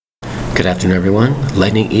Good afternoon, everyone.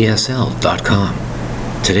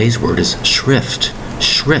 LightningESL.com. Today's word is shrift.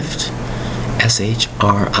 Shrift. S-H-R-I-F-T.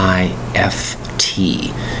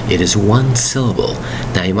 It is one syllable.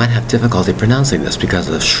 Now, you might have difficulty pronouncing this because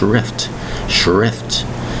of shrift. Shrift.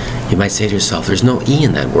 You might say to yourself, there's no E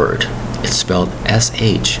in that word. It's spelled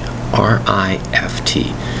S-H-R-I-F-T,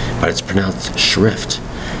 but it's pronounced shrift.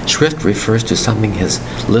 Shrift refers to something has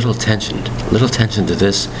little tension to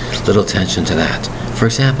this, little tension to that. For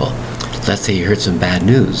example, let's say you heard some bad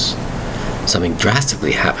news. Something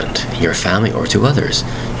drastically happened in your family or to others.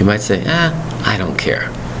 You might say, I don't care.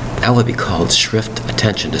 That would be called shrift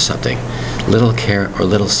attention to something. Little care or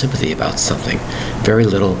little sympathy about something. Very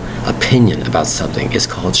little opinion about something is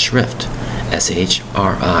called shrift. S-H-R-I-F-T.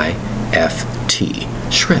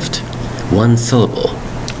 Shrift. One syllable.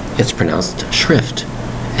 It's pronounced shrift.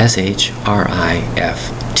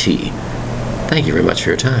 S-H-R-I-F-T. Thank you very much for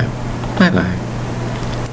your time. Bye-bye.